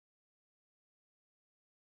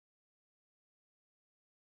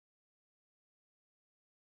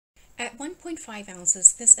At 1.5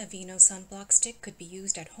 ounces, this Aveeno Sunblock stick could be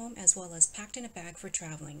used at home as well as packed in a bag for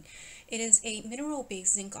traveling. It is a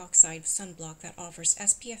mineral-based zinc oxide sunblock that offers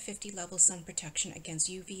SPF 50 level sun protection against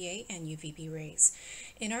UVA and UVB rays.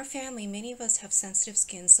 In our family, many of us have sensitive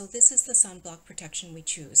skin, so this is the sunblock protection we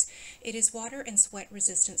choose. It is water and sweat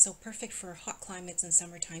resistant, so perfect for hot climates and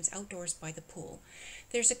summer times outdoors by the pool.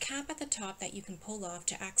 There's a cap at the top that you can pull off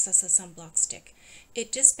to access a sunblock stick.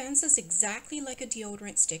 It dispenses exactly like a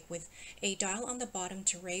deodorant stick with a dial on the bottom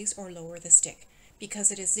to raise or lower the stick.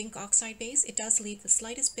 Because it is zinc oxide based, it does leave the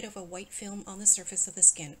slightest bit of a white film on the surface of the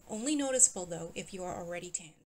skin, only noticeable though if you are already tan.